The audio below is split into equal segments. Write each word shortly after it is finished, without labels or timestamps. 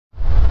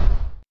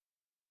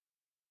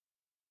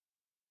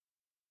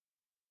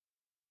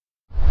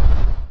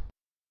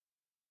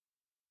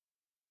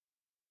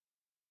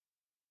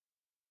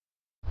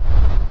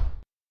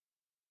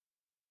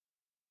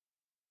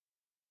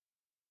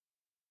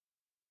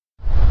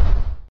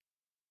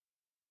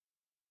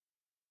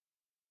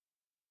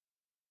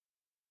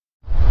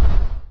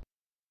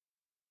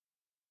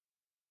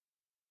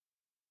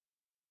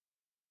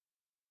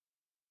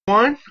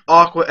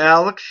Aqua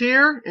Alex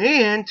here,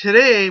 and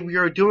today we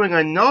are doing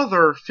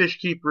another Fish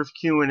Keepers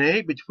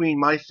Q&A between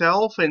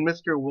myself and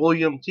Mr.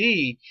 William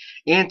T.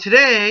 And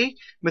today,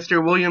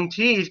 Mr. William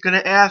T is going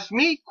to ask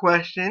me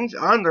questions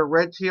on the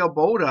red-tailed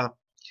Botia.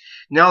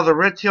 Now, the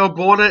red-tailed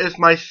Botia is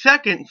my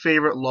second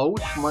favorite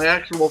loach. My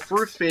actual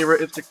first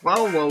favorite is the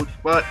clown loach,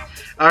 but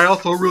I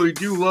also really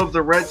do love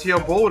the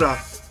red-tailed Botia.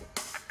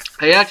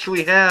 I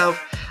actually have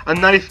a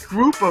nice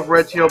group of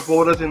red-tailed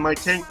Botias in my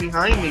tank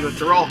behind me, but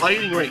they're all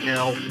hiding right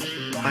now.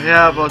 I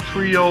have a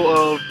trio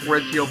of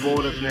red-tailed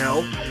Botias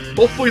now.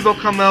 Hopefully they'll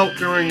come out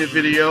during the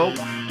video,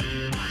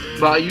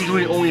 but I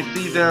usually only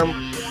see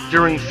them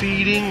during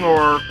feeding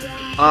or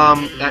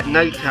at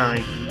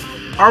nighttime.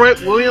 Alright,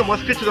 William,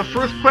 let's get to the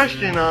first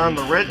question on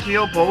the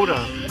red-tailed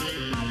Botia.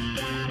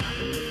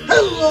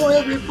 Hello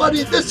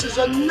everybody, this is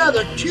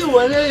another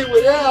Q&A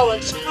with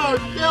Alex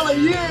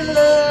Cardelli,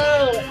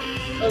 yeah!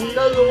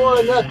 Another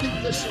one. I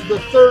think this is the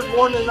third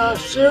one in our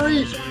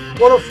series.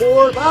 What, a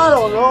fourth? I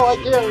don't know. I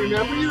can't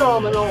remember. You know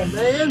I'm an old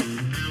man.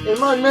 And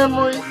my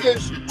memory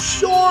is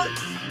short.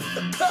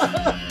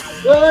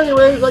 Well,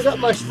 anyways, I got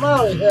my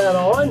smiley hat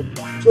on.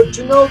 So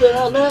to know that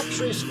I'm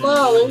actually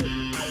smiling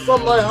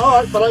from my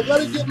heart. But I got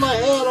to get my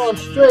hat on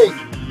straight.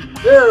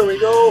 There we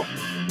go.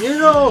 You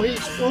know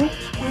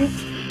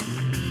oops.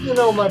 You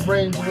know my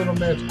brain's a little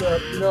messed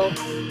up, you know.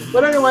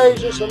 But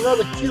anyways, it's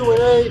another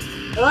Q&A.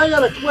 And I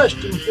got a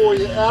question for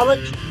you,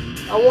 Alex.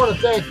 I want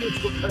to thank you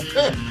for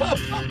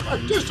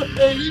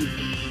participating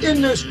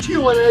in this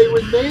Q&A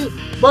with me.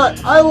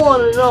 But I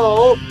want to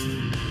know,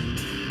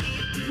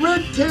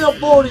 red-tailed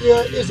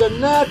Botia is a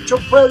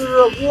natural predator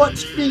of what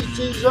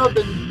species of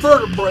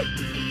invertebrate?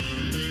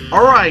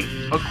 Alright,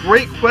 a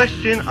great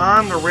question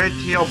on the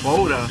red-tailed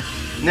Botia.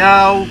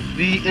 Now,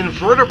 the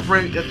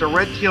invertebrate that the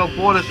red-tailed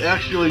Botias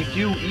actually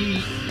do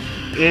eat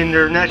in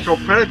their natural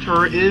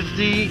predator is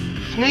the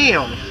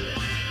snails.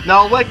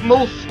 Now, like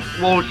most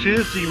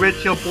loaches, the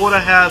red-tailed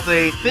Botia has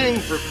a thing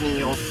for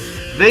snails.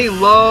 They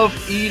love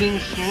eating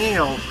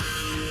snails.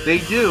 They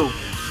do.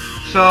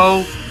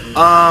 So,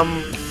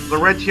 the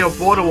red-tailed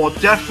Botia will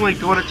definitely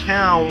go to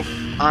town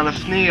on a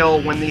snail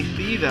when they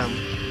see them.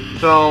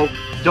 So,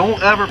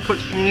 don't ever put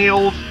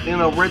snails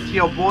in a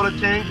red-tailed Botia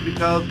tank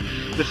because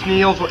the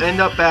snails will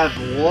end up as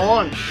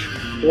lunch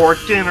or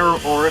dinner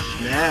or a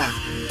snack.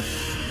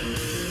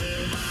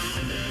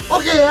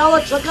 Okay,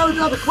 Alex, I got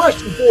another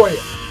question for you.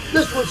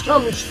 This one's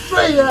coming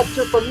straight at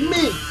you from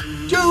me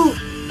to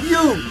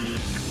you.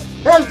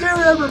 Has there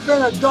ever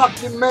been a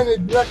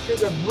documented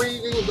record of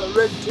breeding of the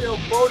red-tailed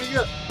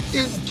Botia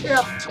in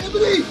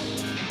captivity?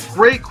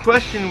 Great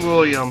question,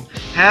 William.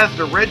 Has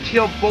the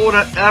red-tailed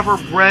Botia ever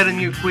bred in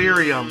the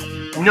aquarium?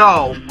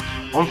 No,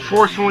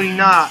 unfortunately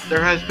not.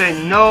 There has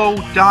been no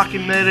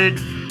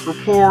documented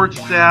reports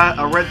that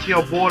a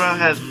red-tailed Botia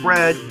has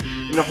bred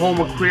in a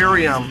home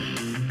aquarium.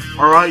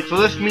 Alright, so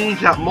this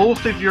means that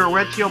most of your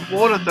red-tailed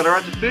Botias that are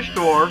at the fish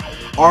store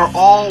are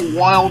all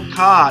wild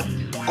caught.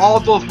 All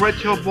of those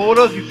red-tailed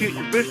Botias you see at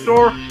your fish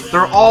store,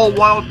 they're all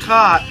wild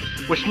caught,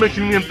 which makes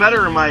them even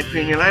better in my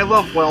opinion. I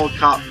love wild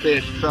caught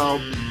fish, so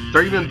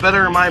they're even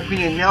better in my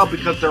opinion now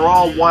because they're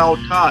all wild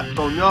caught.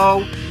 So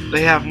no,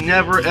 they have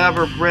never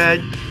ever bred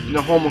in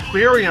a home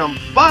aquarium,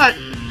 but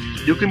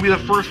you can be the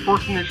first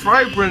person to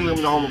try breeding them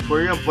in a home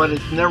aquarium, but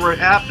it's never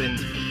happened.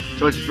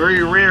 So it's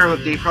very rare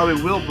that they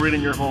probably will breed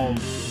in your home.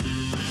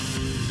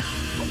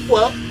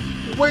 Well,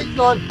 waiting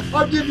on,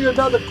 I'll give you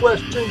another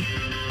question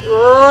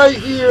right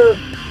here,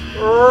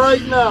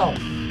 right now.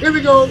 Here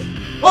we go.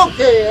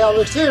 Okay,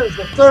 Alex, here's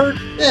the third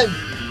and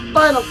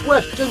final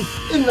question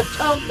in the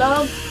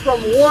countdown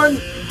from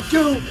 1,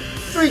 2,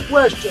 3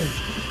 questions.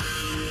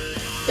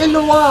 In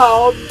the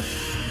wild,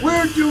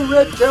 where do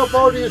red-tailed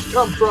Botias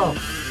come from?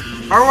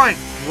 Alright,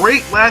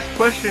 great last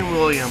question,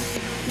 William.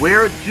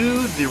 Where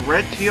do the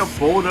red-tailed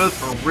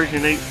Botias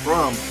originate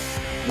from?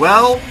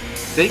 Well,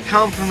 they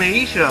come from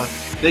Asia.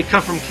 They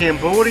come from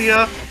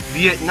Cambodia,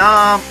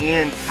 Vietnam,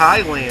 and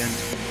Thailand.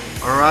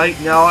 Alright,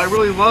 now I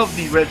really love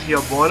the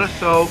red-tailed Botia,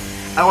 so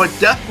I would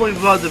definitely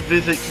love to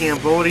visit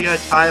Cambodia,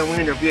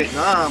 Thailand, or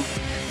Vietnam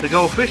to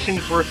go fishing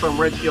for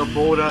some red-tailed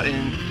Botia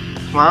and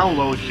clown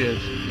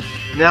loaches.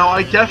 Now,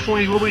 I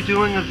definitely will be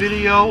doing a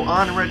video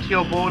on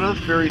red-tailed Botias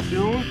very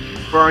soon.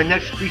 For our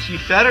next Species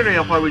Saturday,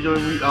 I'll probably be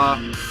doing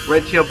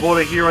red-tailed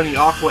Botia here on the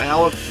Aqua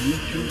Alex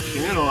YouTube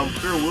channel. I'm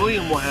sure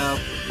William will have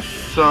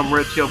some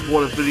red-tailed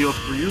Botia videos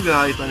for you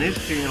guys on his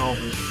channel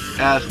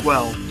as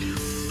well.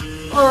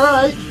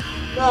 Alright,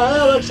 now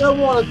Alex, I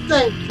want to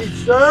thank you,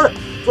 sir,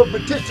 for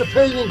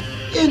participating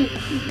in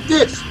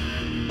this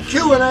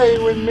Q&A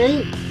with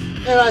me,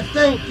 and I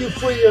thank you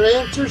for your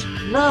answers.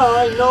 Now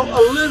I know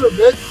a little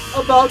bit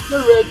about the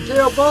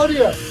red-tailed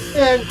Botia.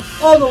 And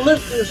all the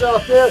listeners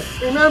out there,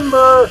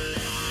 remember,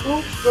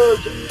 oops,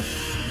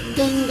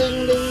 ding,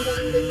 ding, ding,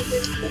 ding, ding,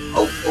 ding,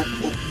 oh.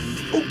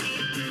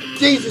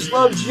 Jesus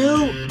loves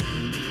you.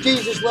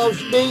 Jesus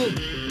loves me,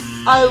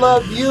 I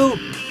love you,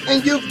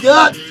 and you've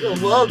got to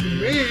love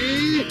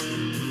me.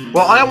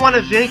 Well, I want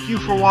to thank you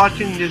for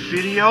watching this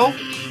video,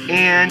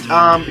 And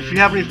if you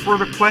have any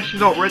further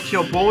questions about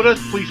red-tailed botas,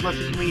 please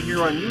message me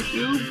here on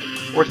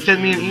YouTube or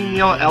send me an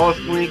email at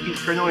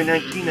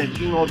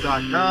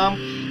alicedelaney19@gmail.com,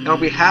 and I'll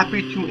be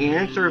happy to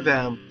answer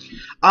them.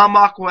 I'm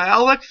Aqua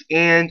Alex,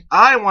 and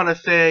I want to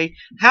say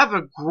have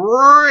a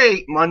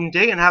great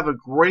Monday and have a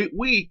great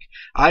week.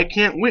 I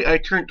can't wait. I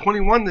turned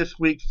 21 this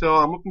week, so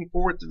I'm looking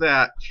forward to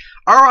that.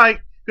 All right.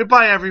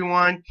 Goodbye,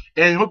 everyone,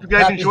 and hope you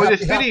guys enjoy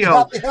this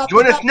video.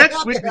 Join us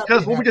next week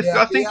because we'll be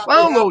discussing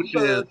clown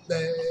loaches.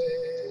 Birthday.